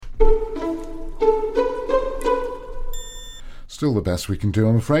Still the best we can do,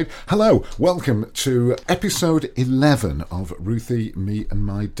 I'm afraid. Hello, welcome to episode 11 of Ruthie, Me and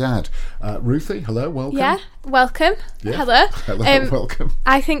My Dad. Ruthie, hello, welcome. Yeah, welcome. Yeah. Hello. Hello, welcome.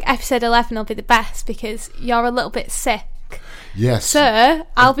 I think episode 11 will be the best because you're a little bit sick. Yes. So,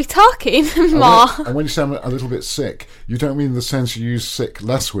 I'll be talking more. And when you sound a little bit sick, you don't mean the sense you used sick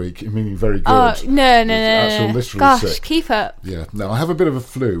last week, you mean very good. Oh, no. Actual literally Gosh, sick. keep up. Yeah, no, I have a bit of a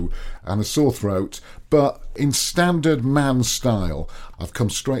flu and a sore throat, but in standard man style, I've come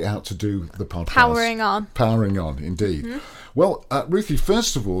straight out to do the podcast. Powering on, indeed. Mm-hmm. Well, Ruthie,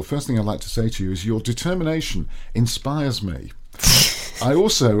 first of all, the first thing I'd like to say to you is your determination inspires me.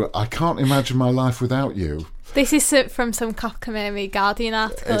 I can't imagine my life without you. This is from some cockamamie Guardian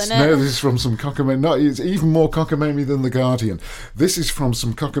article, isn't it? No, this is from some cockamamie. No, it's even more cockamamie than the Guardian. This is from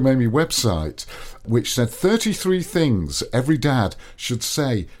some cockamamie website, which said 33 things every dad should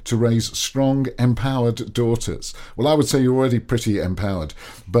say to raise strong, empowered daughters. Well, I would say you're already pretty empowered,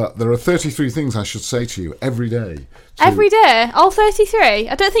 but there are 33 things I should say to you every day. Every day? All 33?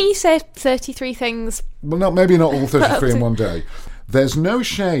 I don't think you say 33 things. Well, maybe not all 33 in one day. There's no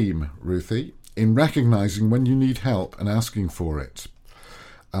shame, Ruthie, in recognising when you need help and asking for it.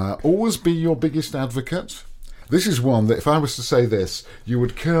 Always be your biggest advocate. This is one that if I was to say this, you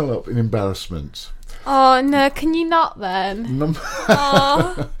would curl up in embarrassment. Oh, no, can you not then?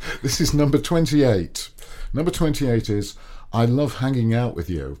 This is number 28. Number 28 is, I love hanging out with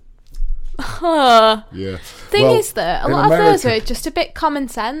you. Huh. Yeah. Thing is, though, a lot of those are just a bit common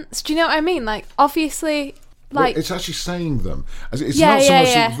sense. Do you know what I mean? Like, obviously... Well, it's actually saying them. It's not so much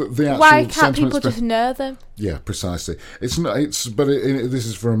the actual. Why can't people just know them? Yeah, precisely. It's not. This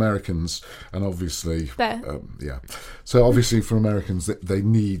is for Americans, and obviously, yeah. So obviously, for Americans, they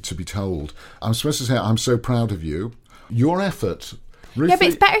need to be told. I'm supposed to say, I'm so proud of you. Your effort. Ruthie, yeah, but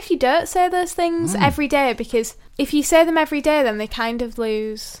it's better if you don't say those things every day, because if you say them every day, then they kind of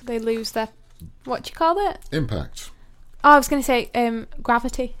lose. They lose their, what do you call it? Impact. Oh, I was going to say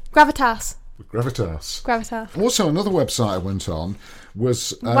gravity. Gravitas. Also, another website I went on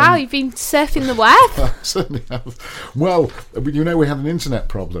was... wow, you've been surfing the web? I certainly have. Well, you know we had an internet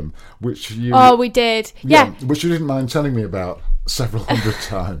problem, which you... Oh, we did. Yeah. Which you didn't mind telling me about several hundred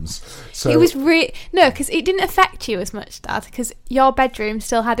times. So it was no, because it didn't affect you as much, Dad, because your bedroom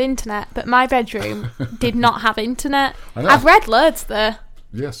still had internet, but my bedroom did not have internet. I've read loads there.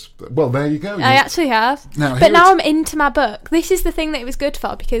 Yes. Well, there you go. I actually have. Now I'm into my book. This is the thing that it was good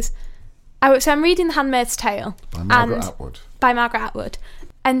for, because... So I'm reading The Handmaid's Tale by Margaret Atwood.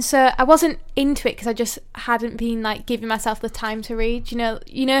 And so I wasn't into it because I just hadn't been giving myself the time to read, you know,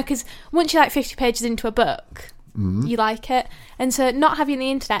 because once you're 50 pages into a book, you like it. And so not having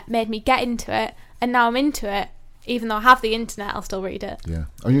the internet made me get into it, and now I'm into it. Even though I have the internet, I'll still read it. Yeah.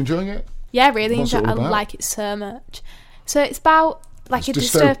 Are you enjoying it? Yeah, really enjoy it. I like it so much. So it's about a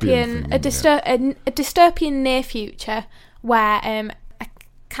dystopian near future where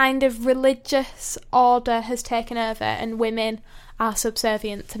kind of religious order has taken over and women are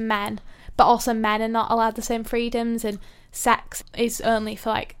subservient to men, but also men are not allowed the same freedoms, and sex is only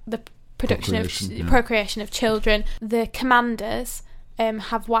for the procreation of children. The commanders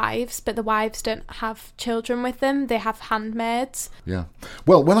have wives, but the wives don't have children with them. They have handmaids. Yeah.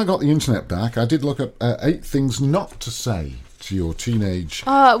 Well, when I got the internet back, I did look at 8 things not to say to your teenage...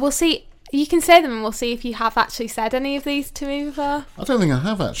 Oh, we'll see. You can say them and we'll see if you have actually said any of these to me before. I don't think I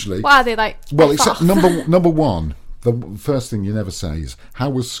have, actually. What are they like? Well, except number one, the first thing you never say is, how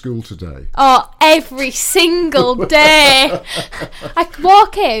was school today? Oh, every single day. I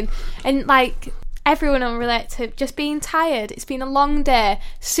walk in and everyone will relate to just being tired. It's been a long day.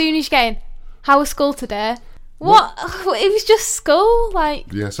 As soon as you get in, how was school today? What? It was just school,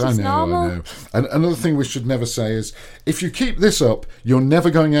 yes, I know, normal. I know. And another thing we should never say is, if you keep this up, you're never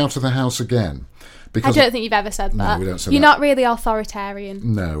going out of the house again. Because I don't think you've ever said that. No, we don't say You're that. not really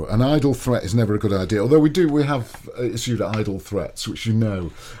authoritarian. No, an idle threat is never a good idea. Although we have issued idle threats, which no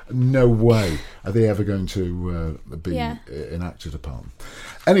way are they ever going to be enacted upon.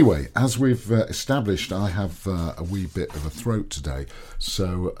 Anyway, as we've established, I have a wee bit of a throat today.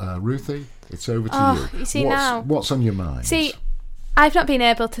 So, Ruthie, it's over to you. You see what's on your mind? See, I've not been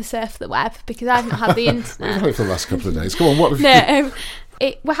able to surf the web because I've not had the internet. We've had it for the last couple of days. Come on, what have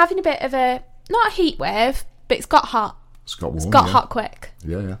you... we're having a bit of a... Not a heat wave, but it's got hot. It's got warm, It's got hot quick.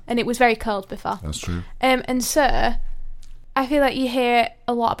 Yeah. And it was very cold before. That's true. And so, I feel like you hear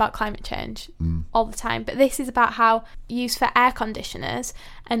a lot about climate change all the time, but this is about how used for air conditioners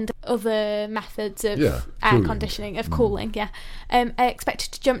and other methods of air conditioning, of cooling, are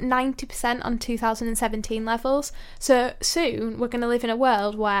expected to jump 90% on 2017 levels. So soon we're going to live in a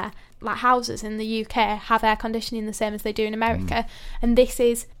world where like houses in the UK have air conditioning the same as they do in America, and this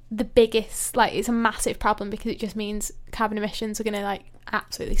is the biggest, like, it's a massive problem because it just means carbon emissions are going to like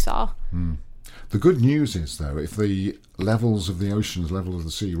absolutely soar. The good news is, though, if the levels of the oceans, level of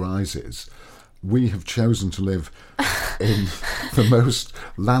the sea rises, we have chosen to live in the most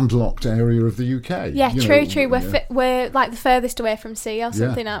landlocked area of the UK. Yeah, true. We're like the furthest away from sea or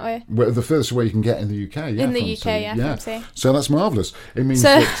something, aren't we? We're the furthest away you can get in the UK. In the UK, from sea. So that's marvellous. It means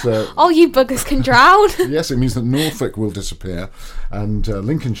that all you buggers can drown. Yes, it means that Norfolk will disappear and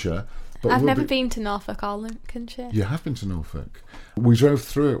Lincolnshire. But I've never been to Norfolk or Lincolnshire. You have been to Norfolk. We drove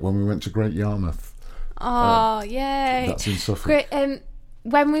through it when we went to Great Yarmouth. Oh, yay! That's in Suffolk.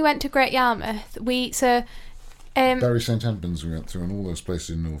 When we went to Great Yarmouth, Bury St Edmunds we went through, and all those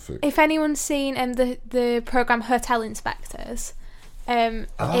places in Norfolk. If anyone's seen the programme Hotel Inspectors, So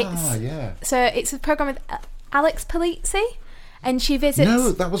it's a programme with Alex Polizzi, and she visits...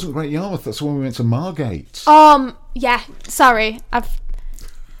 No, that wasn't Great Yarmouth, that's the one we went to Margate. Yeah, sorry,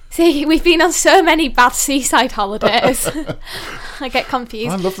 See, we've been on so many bad seaside holidays. I get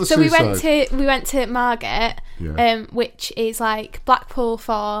confused. I love the seaside. So we went to Margate, which is like Blackpool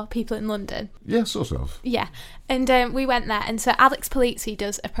for people in London. Yeah, sort of. Yeah, and we went there, and so Alex Polizzi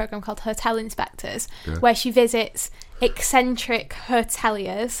does a programme called Hotel Inspectors, where she visits eccentric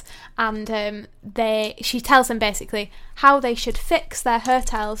hoteliers, and she tells them basically how they should fix their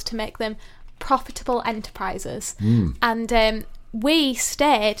hotels to make them profitable enterprises. And we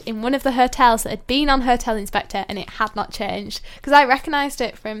stayed in one of the hotels that had been on Hotel Inspector, and it had not changed because I recognised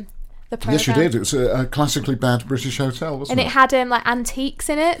it from the programme. Yes, you did. It was a classically bad British hotel, wasn't it? And it had like antiques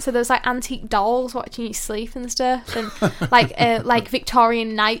in it, so there was like antique dolls watching you sleep and stuff, and like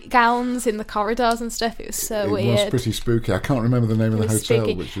Victorian nightgowns in the corridors and stuff. It was so weird. It was pretty spooky. I can't remember the name of the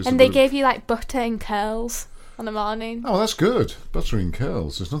hotel, which is. And they gave you like butter and curls on the morning. Oh, that's good. Butter and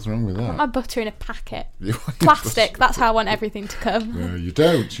curls. There's nothing wrong with that. I want my butter in a packet. Plastic. That's how I want everything to come. No, you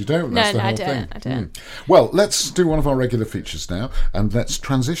don't. That's the whole thing. I don't. Well, let's do one of our regular features now, and let's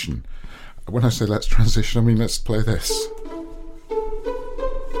transition. When I say let's transition, I mean let's play this.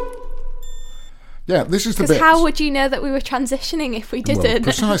 Yeah, this is the bit. Because how would you know that we were transitioning if we didn't? Well,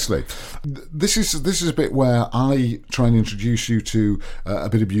 precisely. This is a bit where I try and introduce you to a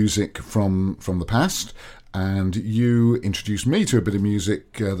bit of music from the past, and you introduce me to a bit of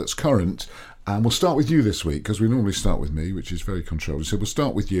music that's current. And we'll start with you this week, because we normally start with me, which is very controlled. So we'll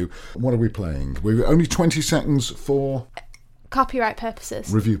start with you. What are we playing? We've only 20 seconds for... Copyright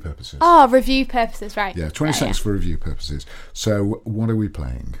purposes. Review purposes. Oh, review purposes, right. Yeah, 20 seconds for review purposes. So what are we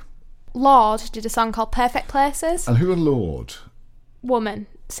playing? Lorde did a song called Perfect Places. And who are Lorde? Woman,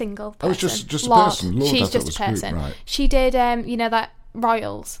 single person. Oh, it's just a person. Lorde, she's just a person. Right. She did, that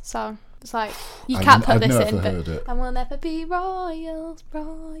Royals song. It's like, you can't put this in, but I will never be royal.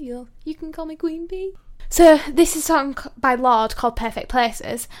 You can call me Queen Bee. So this is a song by Lorde called Perfect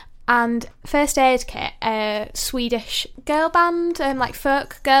Places. And First Aid Kit, a Swedish girl band, like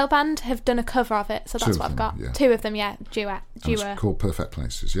folk girl band, have done a cover of it. So that's what I've got. Yeah. Two of them, duet. It's called Perfect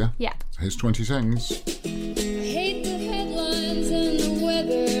Places, yeah? Yeah. Here's 20 seconds. I hate the headlines and the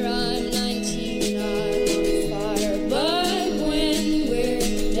weather. I'm 19, I'm on fire. But when we're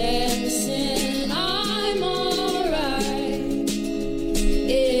dancing, I'm alright.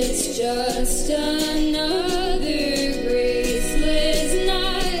 It's just another graceless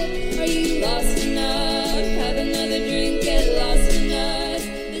night. Are you lost enough? Have another drink, get lost enough.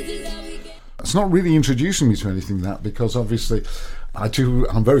 This is how we get. It's not really introducing me to anything, that, because obviously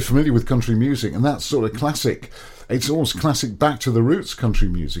I'm very familiar with country music, and that's sort of classic. It's almost classic back to the roots country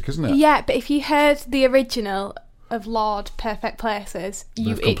music, isn't it? Yeah, but if you heard the original of Lorde Perfect Places,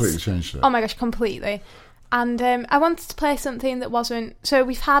 they've completely changed it. Oh my gosh, completely. And I wanted to play something that wasn't... So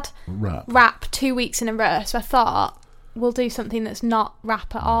we've had rap 2 weeks in a row, so I thought we'll do something that's not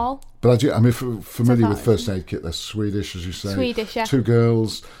rap at all. But I'm familiar with First Aid Kit. They're Swedish, as you say. Swedish, yeah. Two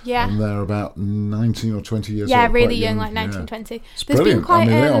girls. Yeah. And they're about 19 or 20 years old. Yeah, really young, like 19, 20. It's brilliant.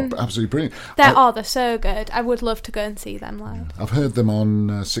 They are absolutely brilliant. They're so good. I would love to go and see them live. Yeah. I've heard them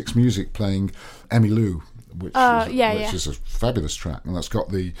on Six Music playing Emmy Lou, which is a fabulous track. And that's got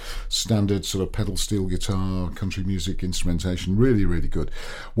the standard sort of pedal steel guitar, country music instrumentation. Really, really good.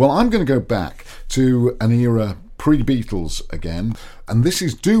 Well, I'm going to go back to an era pre-Beatles again, and this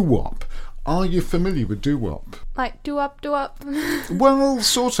is doo-wop. Are you familiar with doo-wop? Like doo-wop, doo-wop? Well,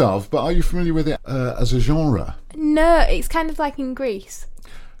 sort of, but are you familiar with it as a genre? No, it's kind of like in Greece.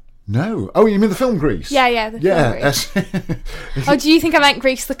 No. Oh, you mean the film Grease? Yeah, the film Grease. Oh, do you think I meant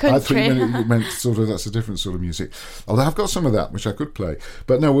Grease the country? I think you meant sort of, that's a different sort of music. Although I've got some of that, which I could play.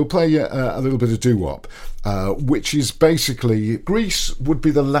 But no, we'll play a little bit of doo-wop, which is basically, Grease would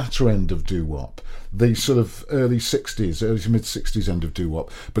be the latter end of doo-wop. The sort of early to mid-60s end of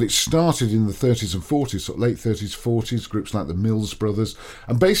doo-wop. But it started in the 30s and 40s, sort of late 30s, 40s, groups like the Mills Brothers.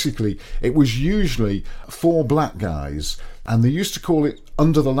 And basically, it was usually 4 black guys, and they used to call it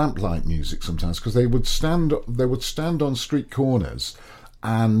under the lamplight music sometimes, because they would stand on street corners,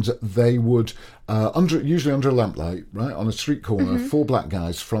 and they would usually under a lamplight, right, on a street corner, 4 black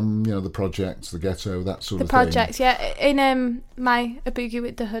guys from the projects, the ghetto, that sort of thing. The projects, yeah. In my A Boogie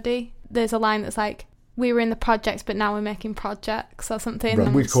with the Hoodie, there's a line that's like, we were in the projects, but now we're making projects or something.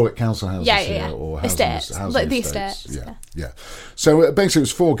 Right, we'd call it council houses here, or estates, like the estates. Yeah. So basically, it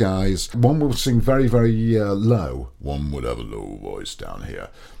was 4 guys. One would sing very, very low. One would have a low voice down here,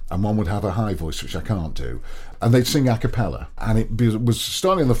 and one would have a high voice, which I can't do. And they'd sing a cappella. And it was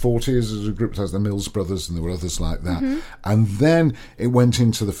starting in the 40s as a group like the Mills Brothers, and there were others like that. And then it went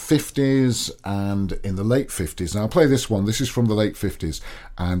into the 50s and in the late 50s. Now, I'll play this one. This is from the late 50s,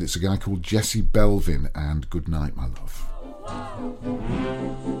 and it's a guy called Jesse Belvin, and Good Night, My Love.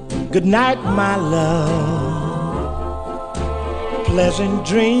 Good night, my love. Pleasant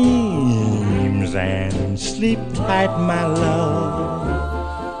dreams and sleep tight, my love.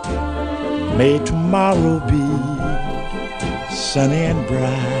 May tomorrow be sunny and bright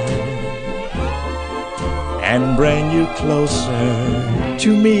and bring you closer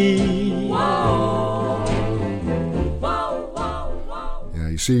to me. Yeah,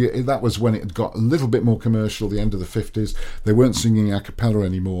 you see, that was when it had got a little bit more commercial, the end of the 50s. They weren't singing a cappella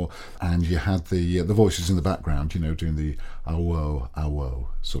anymore, and you had the voices in the background, doing the oh, oh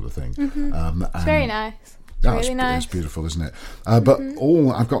sort of thing. It's very nice. Really nice. It's beautiful, isn't it? But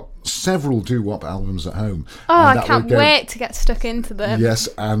I've got several doo-wop albums at home. Oh, I can't wait to get stuck into them. Yes,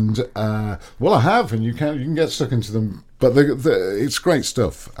 and I have, and you can get stuck into them. But it's great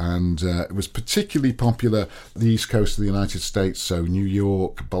stuff, and it was particularly popular the East Coast of the United States, so New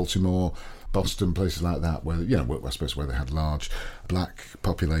York, Baltimore, Boston, places like that, where I suppose where they had large black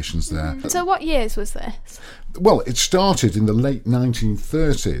populations there. So what years was this? Well, it started in the late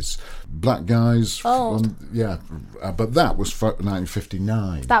 1930s. Black guys. Old. But that was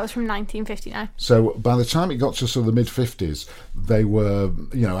 1959. That was from 1959. So by the time it got to sort of the mid-50s, they were,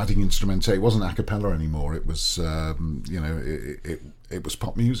 adding instrumentation. It wasn't a cappella anymore. It was, it was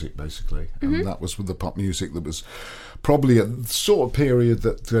pop music, basically. And that was with the pop music that was probably a sort of period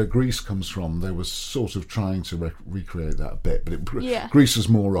that Grease comes from. They were sort of trying to recreate that a bit. But Grease was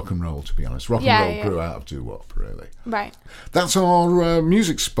more rock and roll, to be honest. Rock and roll grew out of doo-wop, really. Right. That's our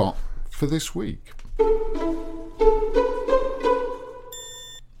music spot for this week.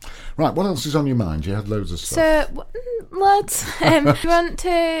 Right, what else is on your mind? You had loads of stuff. So, loads. Do you want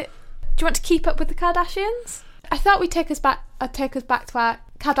to keep up with the Kardashians? I thought I'd take us back to our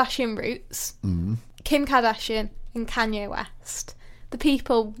Kardashian roots. Kim Kardashian and Kanye West. The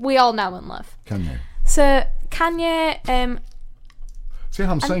people we all know and love. Kanye. So, Kanye... See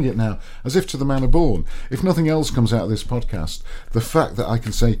how I'm saying it now, as if to the manner born. If nothing else comes out of this podcast, the fact that I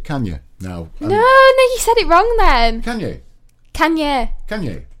can say Kanye now. No, you said it wrong then. Kanye.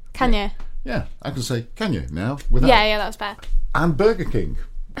 Yeah, I can say Kanye now. Without. Yeah, that was bad. And Burger King.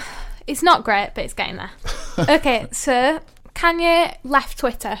 It's not great, but it's getting there. Okay, so Kanye left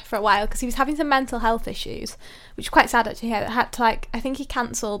Twitter for a while because he was having some mental health issues, which is quite sad actually. He had to I think he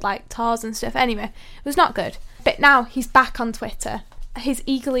cancelled tours and stuff. Anyway, it was not good. But now he's back on Twitter. His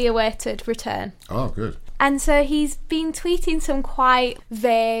eagerly awaited return. Oh, good. And so he's been tweeting some quite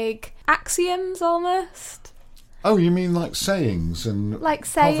vague axioms almost. Oh, you mean like sayings and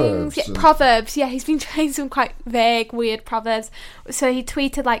sayings? Proverbs? Proverbs, yeah. He's been trying some quite vague, weird proverbs. So he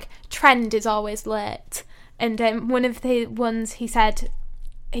tweeted trend is always late. And one of the ones he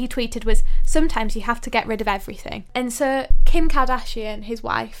tweeted was, sometimes you have to get rid of everything. And so Kim Kardashian, his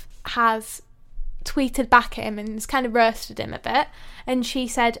wife, has tweeted back at him and has kind of roasted him a bit, and she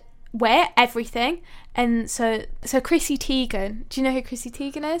said, wait, everything. And so Chrissy Teigen, do you know who Chrissy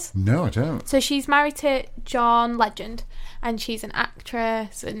Teigen is? No, I don't. So she's married to John Legend, and she's an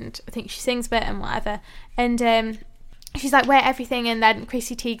actress, and I think she sings a bit and whatever, and she's like, wait, everything. And then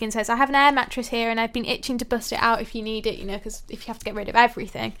Chrissy Teigen says, I have an air mattress here and I've been itching to bust it out if you need it, because if you have to get rid of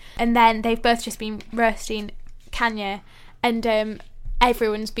everything. And then they've both just been roasting Kanye, and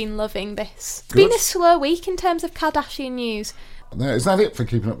everyone's been loving this. It's been a slow week in terms of Kardashian news. Is that it for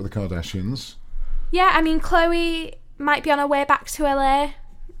keeping up with the Kardashians? Yeah, I mean, Khloe might be on her way back to LA.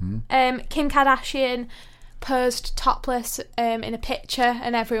 Kim Kardashian posed topless in a picture,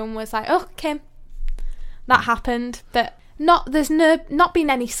 and everyone was like, "Oh, Kim, that happened." But there's not been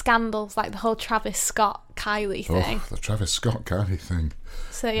any scandals like the whole Travis Scott Kylie thing. Oh, the Travis Scott Kylie thing.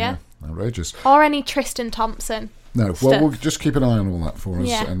 So yeah, outrageous. Or any Tristan Thompson. No, stuff. well, we'll just keep an eye on all that for us.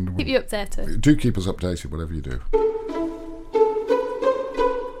 Yeah, and keep you updated. Do keep us updated, whatever you do.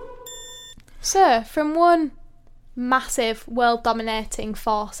 So, from one massive world-dominating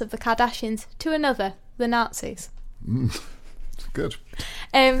force of the Kardashians to another, the Nazis. Good.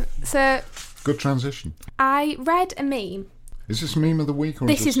 So good transition. I read a meme. Is this meme of the week? Or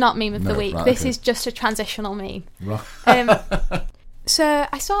This is not meme of the week. Right, this okay. is just a transitional meme. Right. So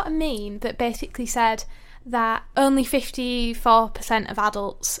I saw a meme that basically said that only 54% of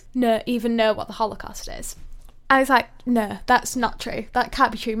adults even know what the Holocaust is. I was like, no, that's not true. That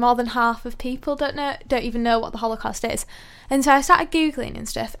can't be true. More than half of people don't even know what the Holocaust is. And so I started Googling and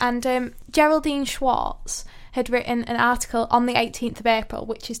stuff, and Geraldine Schwartz had written an article on the 18th of April,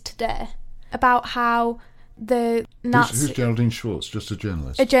 which is today, about how the Nazi... Who's Geraldine Schwartz? Just a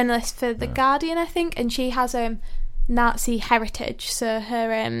journalist? A journalist for The Guardian, I think, and she has Nazi heritage. So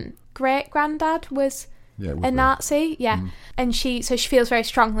her great-granddad was... a Nazi, and she feels very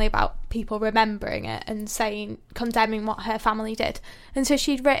strongly about people remembering it and condemning what her family did. And so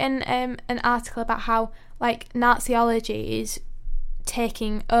she'd written an article about how Naziology is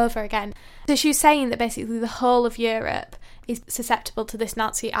taking over again. So she was saying that basically the whole of Europe is susceptible to this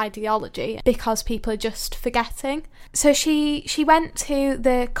Nazi ideology because people are just forgetting. So she went to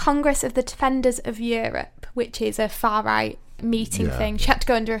the Congress of the Defenders of Europe, which is a far-right meeting thing. She had to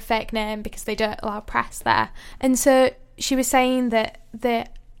go under a fake name because they don't allow press there. And so she was saying that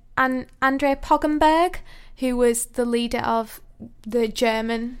André Poggenberg, who was the leader of the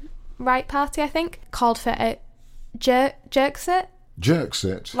German Right Party, I think, called for a Jerksit.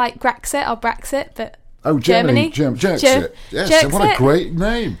 Jerksit? Like Grexit or Brexit, but Germany. Jerksit. Yes, Jerksit. What a great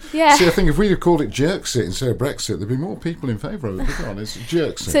name. Yeah. See, I think if we'd have called it Jerksit instead of Brexit, there'd be more people in favour of it. Come on, it's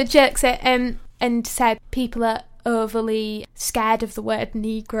Jerksit. So Jerksit, and said people are overly scared of the word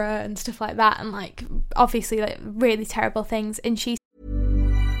Negro and stuff like that, and obviously really terrible things. And she...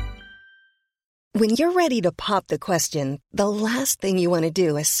 When you're ready to pop the question, the last thing you want to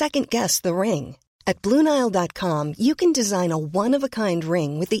do is second-guess the ring. At BlueNile.com, you can design a one-of-a-kind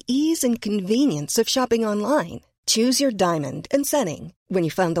ring with the ease and convenience of shopping online. Choose your diamond and setting. When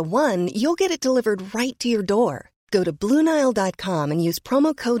you find the one, you'll get it delivered right to your door. Go to BlueNile.com and use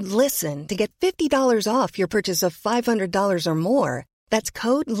promo code LISTEN to get $50 off your purchase of $500 or more. That's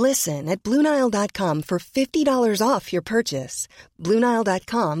code LISTEN at BlueNile.com for $50 off your purchase.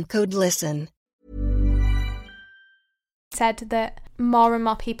 BlueNile.com, code LISTEN. Said that more and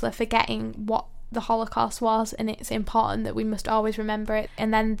more people are forgetting what the Holocaust was, and it's important that we must always remember it.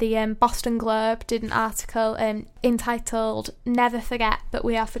 And then the Boston Globe did an article entitled "Never Forget, But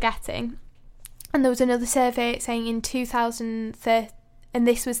We Are Forgetting." And there was another survey saying in 2013, and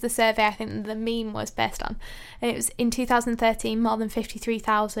this was the survey I think the meme was based on, and it was in 2013 more than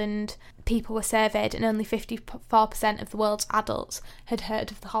 53,000 people were surveyed, and only 54% of the world's adults had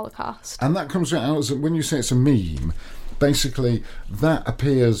heard of the Holocaust. And that comes out as, when you say it's a meme, basically that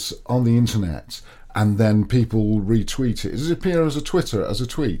appears on the internet and then people retweet it. Does it appear as a tweet?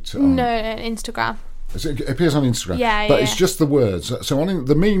 No, Instagram. It appears on Instagram, yeah, but it's just the words. So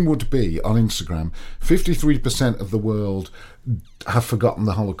the meme would be on Instagram, 53% of the world have forgotten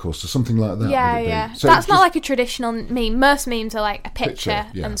the Holocaust, or something like that. Yeah. So that's not like a traditional meme. Most memes are like a picture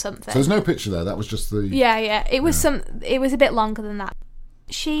yeah. and something. So there's no picture there. That was just the... Yeah. It was It was a bit longer than that.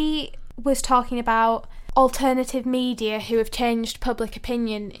 She was talking about alternative media who have changed public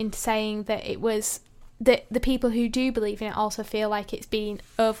opinion into saying that it was... that the people who do believe in it also feel like it's been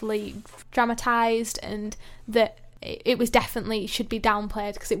overly dramatised, and that it was definitely should be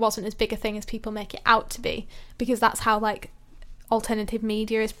downplayed because it wasn't as big a thing as people make it out to be, because that's how alternative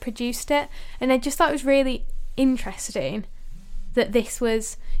media has produced it. And I just thought it was really interesting that this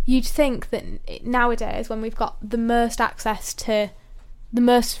was... You'd think that nowadays, when we've got the most access to the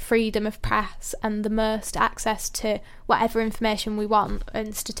most freedom of press and the most access to whatever information we want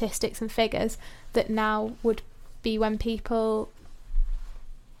and statistics and figures, that now would be when people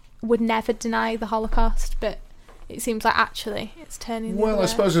would never deny the Holocaust. But it seems like actually it's turning the other way. I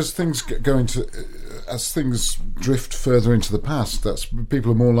suppose as things as things drift further into the past, that's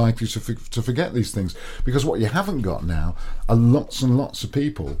people are more likely to forget these things, because what you haven't got now are lots and lots of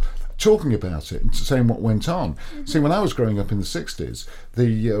people talking about it and saying what went on. Mm-hmm. See, when I was growing up in the 60s,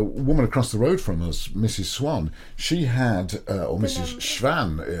 the woman across the road from us, Mrs. Swan, she had, or Mrs.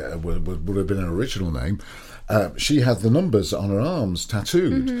 Schwan would have been her original name, she had the numbers on her arms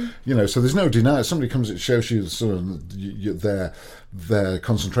tattooed. You know, so there's no denying. Somebody comes and shows you sort of their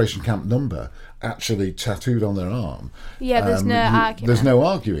concentration camp number actually tattooed on their arm. Yeah, there's no argument. There's no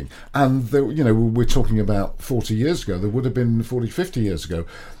arguing. And, you know, we're talking about 40 years ago. There would have been 40, 50 years ago.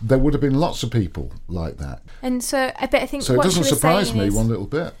 There would have been lots of people like that. And so I think so what it doesn't she was surprise me is one little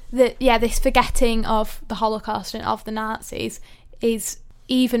bit. That, this forgetting of the Holocaust and of the Nazis is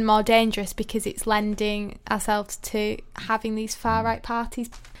even more dangerous because it's lending ourselves to having these far-right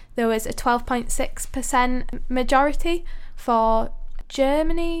parties. There was a 12.6% majority for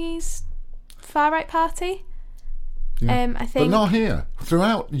Germany's far-right party. Yeah. I think, but not here.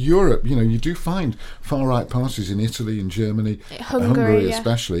 Throughout Europe, you know, you do find far-right parties in Italy and Germany, Hungary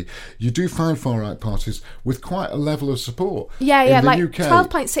especially. You do find far-right parties with quite a level of support. Yeah, in the like UK,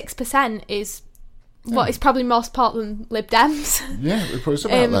 12.6% is what is probably more support than Lib Dems. Yeah, it was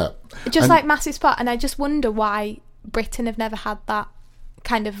about that. Just like massive support, and I just wonder why Britain have never had that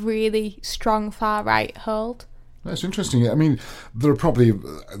kind of really strong far-right hold. That's interesting. I mean, there are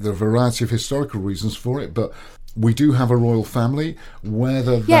a variety of historical reasons for it, but we do have a royal family.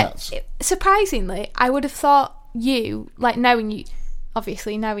 That's... surprisingly, I would have thought you, like knowing you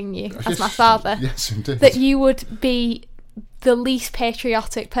as my father, yes, indeed, that you would be the least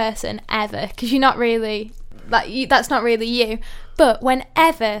patriotic person ever, because you're not really, that's not really you. But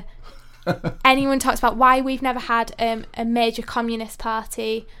whenever anyone talks about why we've never had a major communist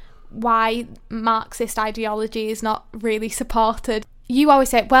party, why Marxist ideology is not really supported, you always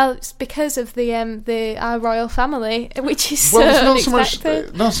say, well, it's because of our royal family, which is so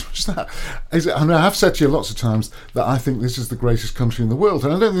unexpected. Not so much that. I mean, I've said to you lots of times that I think this is the greatest country in the world,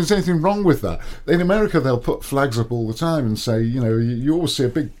 and I don't think there's anything wrong with that. In America, they'll put flags up all the time and say, you know, you always see a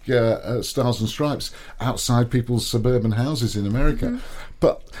big stars and stripes outside people's suburban houses in America.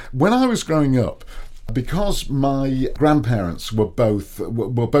 But when I was growing up, because my grandparents were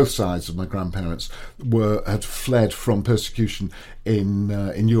both sides of my grandparents had fled from persecution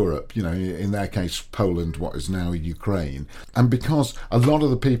in Europe, you know, in their case Poland, what is now Ukraine, and because a lot of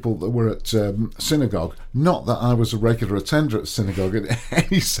the people that were at synagogue, not that I was a regular attender at synagogue in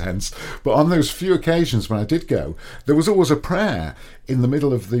any sense, but on those few occasions when I did go, there was always a prayer in the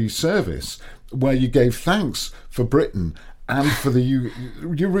middle of the service where you gave thanks for Britain. And for you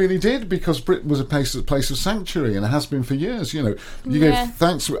really did, because Britain was a place of sanctuary, and it has been for years. You know, you gave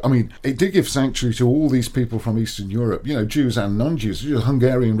thanks. I mean, it did give sanctuary to all these people from Eastern Europe. You know, Jews and non-Jews. The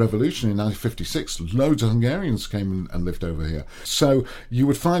Hungarian Revolution in 1956, loads of Hungarians came and lived over here. So you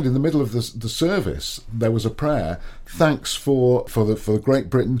would find in the middle of the service there was a prayer, thanks for Great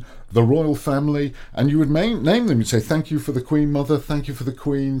Britain, the royal family, and you would name them. You'd say, thank you for the Queen Mother, thank you for the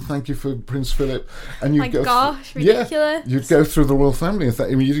Queen, thank you for Prince Philip. And you'd ridiculous. Yeah, you'd go through the royal family.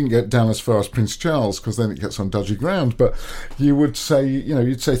 I mean, you didn't get down as far as Prince Charles, because then it gets on dodgy ground, but you would say, you know,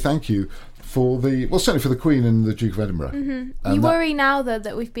 you'd say thank you for certainly for the Queen and the Duke of Edinburgh. Mm-hmm. You worry now, though,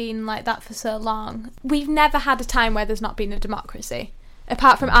 that we've been like that for so long. We've never had a time where there's not been a democracy.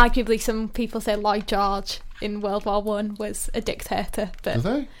 Apart from arguably some people say Lloyd George in World War I was a dictator. But, do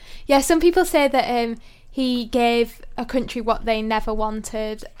they? Yeah, some people say that he gave a country what they never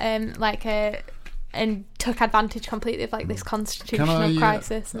wanted, and took advantage completely of like this constitutional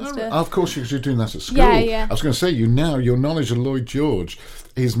crisis and stuff. Of course, because you're doing that at school. Yeah. I was going to say, your knowledge of Lloyd George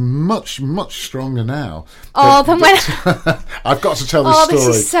is much, much stronger now. Than when... I've got to tell this story. Oh, this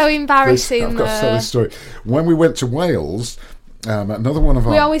is so embarrassing. I've got to tell this story. When we went to Wales... another one of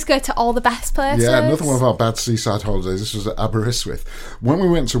our... We always go to all the best places. Yeah, another one of our bad seaside holidays. This was at Aberystwyth. When we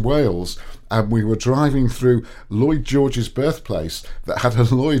went to Wales, we were driving through Lloyd George's birthplace that had a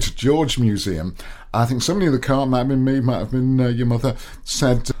Lloyd George museum. I think somebody in the car, might have been me, might have been your mother,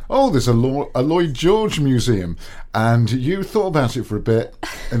 said, oh, there's a Lloyd George museum. And you thought about it for a bit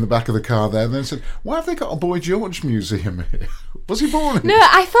in the back of the car there, and then said, why have they got a Boy George museum here? Was he born in... No,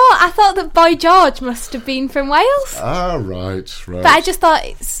 I thought that Boy George must have been from Wales. Ah, right. But I just thought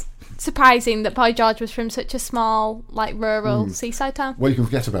it's surprising that Boy George was from such a small, like, rural seaside town. Well, you can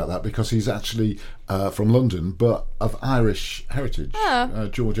forget about that, because he's actually from London, but of Irish heritage. Oh.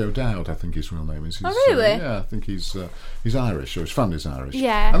 George O'Dowd, I think his real name is. Oh, really? Yeah, I think he's Irish, or his family's Irish.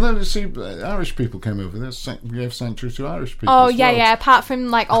 Yeah. And then, Irish people came over there, gave sanctuary to Irish people. Oh, as yeah, well. yeah, apart from,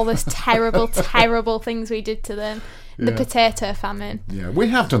 like, all those terrible, terrible things we did to them. The potato famine. Yeah, we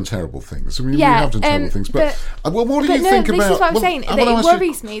have done terrible things. I mean, we have done terrible things. But what do you think about... this is what I'm saying. That it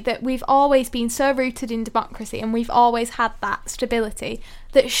worries me that we've always been so rooted in democracy, and we've always had that stability,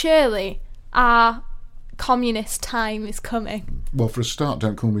 that surely our communist time is coming. Well, for a start,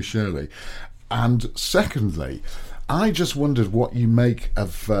 don't call me Shirley. And secondly, I just wondered what you make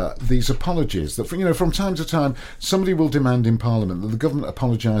of these apologies. That, from time to time, somebody will demand in Parliament that the government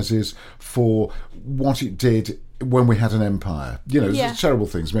apologises for what it did when we had an empire. Terrible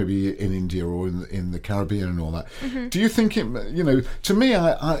things, maybe in India or in the Caribbean and all that. Mm-hmm. Do you think it? To me,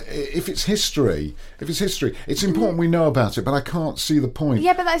 if it's history, it's important we know about it. But I can't see the point.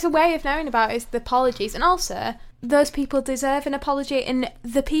 Yeah, but that's a way of knowing about it, is the apologies, and also those people deserve an apology, and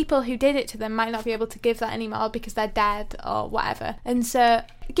the people who did it to them might not be able to give that anymore because they're dead or whatever. And so,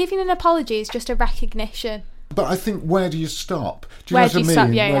 giving an apology is just a recognition. But I think, where do you stop? Do you know what I mean? Stop?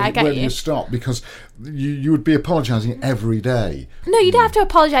 Yeah, I get where do you stop? Because you would be apologising every day. No, you don't have to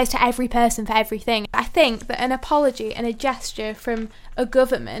apologise to every person for everything. I think that an apology and a gesture from a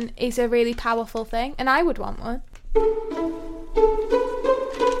government is a really powerful thing, and I would want one.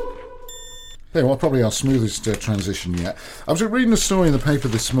 Yeah, well, probably our smoothest transition yet. I was reading a story in the paper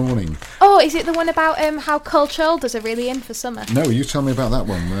this morning. Oh, is it the one about how cold shoulders are really in for summer? No, you tell me about that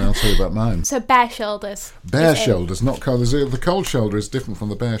one, and I'll tell you about mine. So bare shoulders. Bare shoulders, not cold. The cold shoulder is different from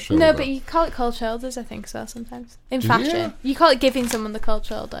the bare shoulder. No, but you call it cold shoulders, I think so, sometimes. In fashion. You call it giving someone the cold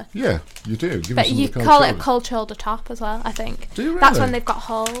shoulder. Yeah, you do. But you call it a cold shoulder top as well, I think. Do you really? That's when they've got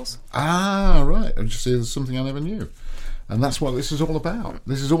holes. Ah, right. I just see there's something I never knew. And that's what this is all about.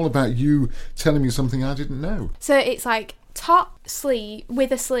 This is all about you telling me something I didn't know. So it's like top sleeve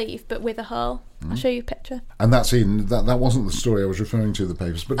with a sleeve, but with a hole. I'll show you a picture. And that wasn't the story I was referring to, the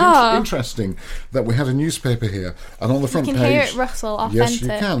papers. But interesting that we had a newspaper here, and on the front page... You can hear it rustle, authentic. Yes, you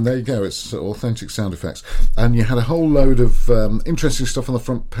can. There you go. It's authentic sound effects. And you had a whole load of interesting stuff on the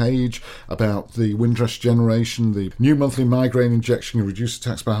front page about the Windrush generation, the new monthly migraine injection, reduce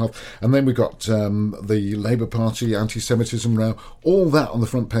attacks by half. And then we got the Labour Party anti-Semitism row. All that on the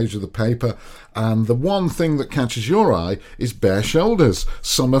front page of the paper. And the one thing that catches your eye is bare shoulders.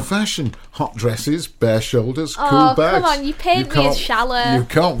 Summer fashion. Hot dresses, bare shoulders, cool bags. Oh, come on, you paint me as shallow. You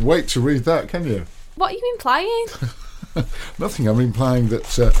can't wait to read that, can you? What are you implying? Nothing. I'm implying that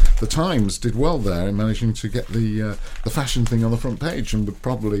the Times did well there in managing to get the fashion thing on the front page, and would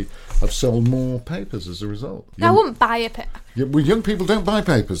probably have sold more papers as a result. I wouldn't buy a paper. Yeah, well, young people don't buy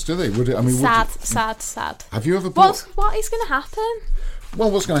papers, do they? Would it? I mean, sad. Have you ever bought? What is going to happen? Well,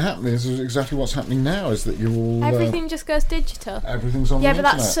 what's going to happen is exactly what's happening now, is that you all... Everything just goes digital. Everything's on the internet.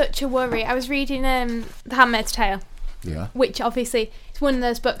 Yeah, but that's such a worry. I was reading The Handmaid's Tale. Yeah. Which, obviously, it's one of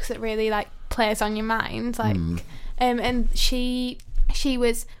those books that really, plays on your mind. And she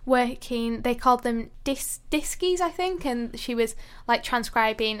was working... They called them diskies, I think. And she was,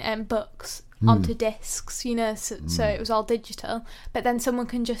 transcribing books onto discs, so it was all digital. But then someone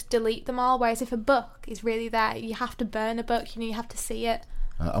can just delete them all, whereas if a book is really there, you have to burn a book, you have to see it.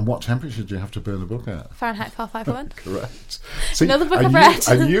 And what temperature do you have to burn a book at? Fahrenheit 451. Correct. See, another book I've read.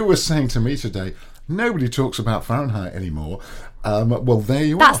 And you were saying to me today, nobody talks about Fahrenheit anymore. Well, there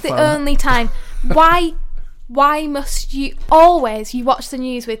you are. That's the only time. Why must you always... You watch the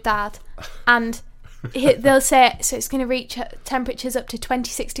news with Dad, and they'll say, so it's going to reach temperatures up to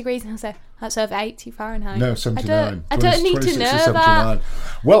 26 degrees, and he'll say, that's over 80 Fahrenheit. No, 79. I don't need to know that.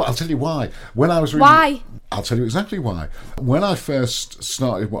 Well, I'll tell you why. When I was reading... Why? I'll tell you exactly why. When I first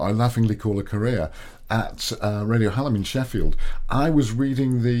started what I laughingly call a career at Radio Hallam in Sheffield, I was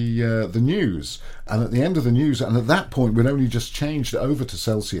reading the news, and at the end of the news, and at that point we'd only just changed over to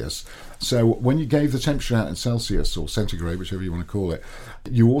Celsius, so when you gave the temperature out in Celsius, or centigrade, whichever you want to call it,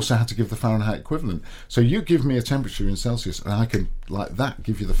 you also had to give the Fahrenheit equivalent. So you give me a temperature in Celsius, and I can, like that,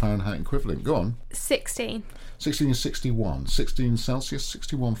 give you the Fahrenheit equivalent. Go on. 16. 16 is 61. 16 Celsius,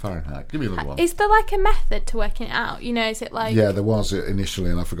 61 Fahrenheit. Give me a little one. Is there a method to working it out? Is it Yeah, there was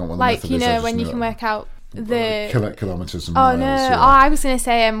initially, and I forgot what the method is. When you can work out the... kilometres and miles. Oh, no. Yeah. I was going to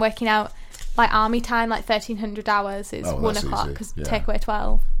say I'm working out, army time, 1,300 hours is 1 o'clock, because take away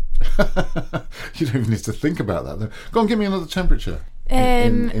 12. You don't even need to think about that, though. Go on, give me another temperature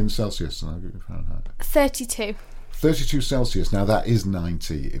in Celsius, and I'll give you Fahrenheit. 32. 32 Celsius. Now, that is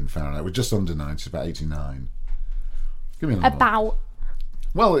 90 in Fahrenheit. We're just under 90, it's about 89. Give me another one.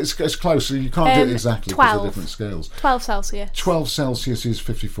 Well, it's close, so you can't do it exactly because they're different scales. 12 Celsius. 12 Celsius is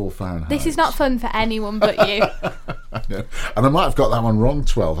 54 Fahrenheit. This is not fun for anyone but you. I know. And I might have got that one wrong,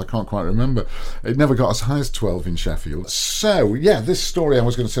 12. I can't quite remember. It never got as high as 12 in Sheffield. So, yeah, this story I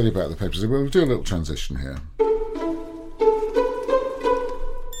was going to tell you about the papers. We'll do a little transition here.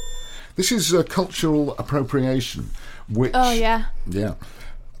 This is cultural appropriation, which... Oh, yeah. Yeah.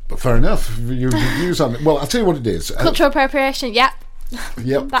 But fair enough. Your views on it. Well, I'll tell you what it is. Cultural appropriation, yep.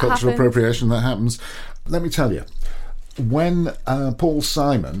 Yep, cultural appropriation, that happens. Let me tell you, when Paul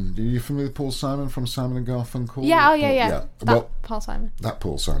Simon, are you familiar with Paul Simon from Simon and Garfunkel? Yeah, yeah. Paul Simon. That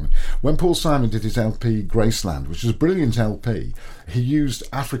Paul Simon. When Paul Simon did his LP Graceland, which was a brilliant LP, he used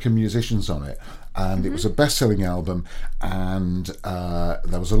African musicians on it, and it was a best-selling album, and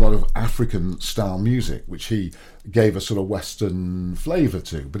there was a lot of African-style music, which he gave a sort of Western flavour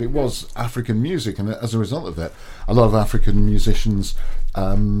to, but it was African music, and as a result of it, a lot of African musicians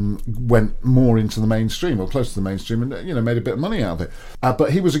went more into the mainstream, or close to the mainstream, and made a bit of money out of it.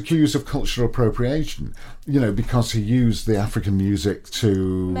 But he was accused of cultural appropriation, because he used the African music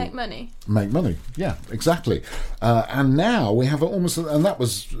to make money. Yeah, exactly. And now we have and that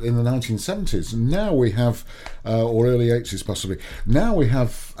was in the 1970s. And now we have, or early 80s possibly. Now we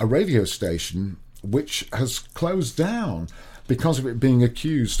have a radio station which has closed down because of it being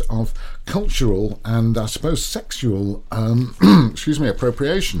accused of cultural and, I suppose, sexual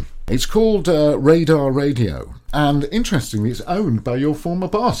appropriation. It's called Radar Radio, and interestingly, it's owned by your former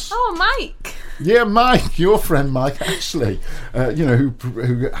boss. Oh, Mike! Yeah, Mike, your friend Mike, actually, who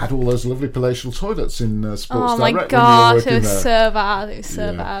had all those lovely palatial toilets in Sports Direct. Oh my gosh, it was so bad. It was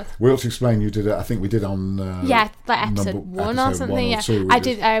so bad. We ought to explain. You did it. I think we did on episode 1 or something.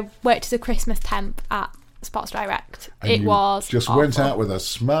 I worked as a Christmas temp at Sports Direct. And it was just awful. Went out with a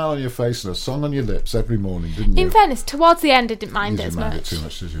smile on your face and a song on your lips every morning, didn't you? In fairness, towards the end, I didn't mind it as much. You didn't mind it too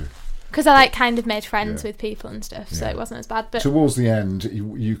much, did you? Because I kind of made friends with people and stuff, so it wasn't as bad. But towards the end,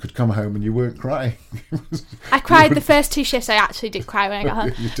 you could come home and you weren't crying. I cried the first 2 shifts. I actually did cry when I got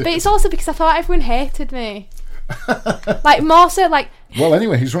home. But it's also because I thought everyone hated me. More so. Well,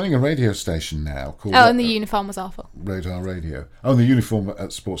 anyway, he's running a radio station now called... Oh, and the uniform was awful. Radar Radio. Oh, and the uniform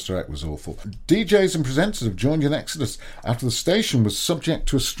at Sports Direct was awful. DJs and presenters have joined in exodus after the station was subject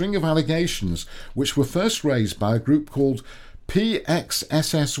to a string of allegations which were first raised by a group called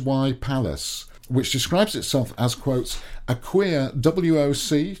PXSSY Palace, which describes itself as, quotes, a queer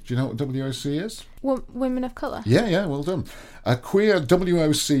WOC. Do you know what WOC is? Women of Colour? Yeah, well done. A queer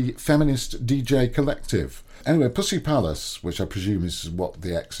WOC feminist DJ collective. Anyway, Pussy Palace, which I presume is what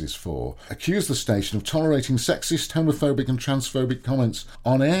the X is for, accused the station of tolerating sexist, homophobic and transphobic comments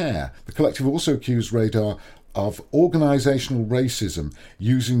on air. The collective also accused Radar of organisational racism,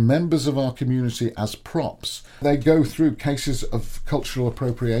 using members of our community as props. They go through cases of cultural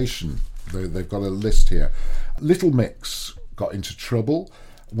appropriation. They've got a list here. Little Mix got into trouble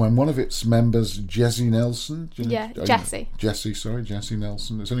when one of its members, Jessie Nelson... Jessie. Jessie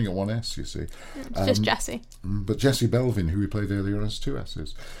Nelson. It's only got one S, you see. It's just Jessie. But Jessie Belvin, who we played earlier, has 2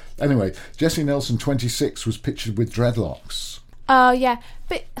 S's. Anyway, Jessie Nelson, 26, was pictured with dreadlocks. Oh, yeah.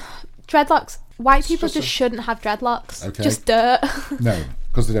 But dreadlocks... White people just shouldn't have dreadlocks. Okay. Just dirt. No,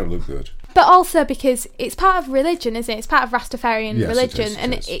 because they don't look good. But also because it's part of religion, isn't it? It's part of Rastafarian religion.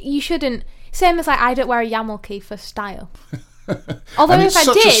 It is. You shouldn't... Same as I don't wear a yarmulke for style. Although and if it's I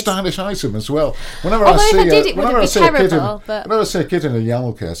such did... a stylish item as well. Whenever Although I see if I did, it wouldn't be terrible. Whenever I see a kid in a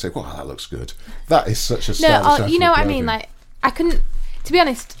yarmulke, I say, wow, that looks good. That is such a stylish item. You know what I mean? I couldn't... To be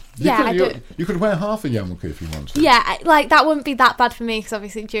honest... You could wear half a yarmulke if you wanted. Yeah, that wouldn't be that bad for me because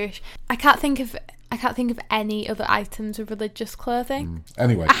obviously Jewish. I can't think of any other items of religious clothing.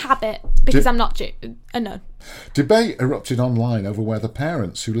 Anyway, a habit because I'm not Jew. No. Debate erupted online over whether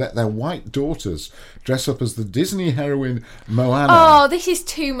parents who let their white daughters dress up as the Disney heroine Moana. Oh, this is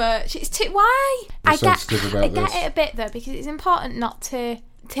too much. It's too. Why? I get it a bit though because it's important not to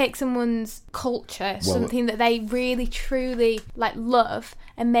take someone's culture, something that they really truly love,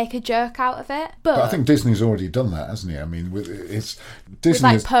 and make a joke out of it. But I think Disney's already done that, hasn't he? I mean, it's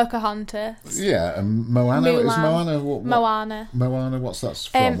Disney with Pocahontas. Yeah, and Moana Mulan. Is Moana what? Moana. Moana. What's that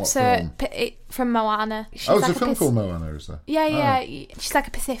from? What film? From Moana. Oh, there's a film called Moana, is there? Yeah. She's like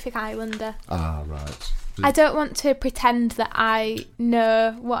a Pacific Islander. Ah, right. I don't want to pretend that I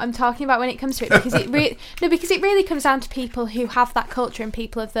know what I'm talking about when it comes to it because because it really comes down to people who have that culture and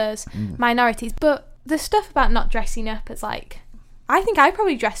people of those minorities. But the stuff about not dressing up as I think I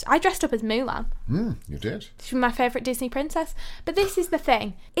dressed up as Mulan. You did. She's my favourite Disney princess. But this is the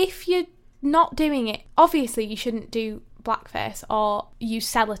thing: if you're not doing it, obviously you shouldn't do blackface or use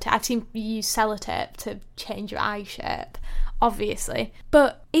sellotape. I've seen you use sellotape to change your eye shape. Obviously.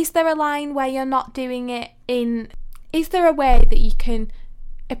 But is there a line where you're not doing it is there a way that you can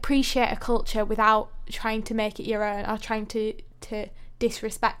appreciate a culture without trying to make it your own or trying to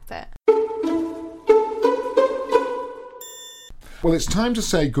disrespect it? Well, it's time to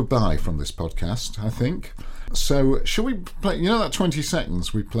say goodbye from this podcast, I think. So, shall we play, that 20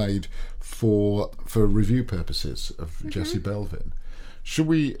 seconds we played for review purposes of Jessie Belvin? Should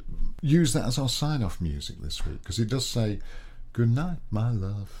we use that as our sign-off music this week? Because it does say, "Good night, my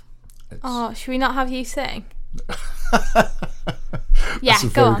love." Should we not have you sing? That's a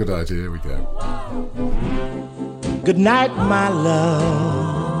very good idea. Here we go. Good night, my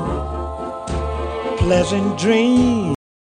love. Pleasant dreams.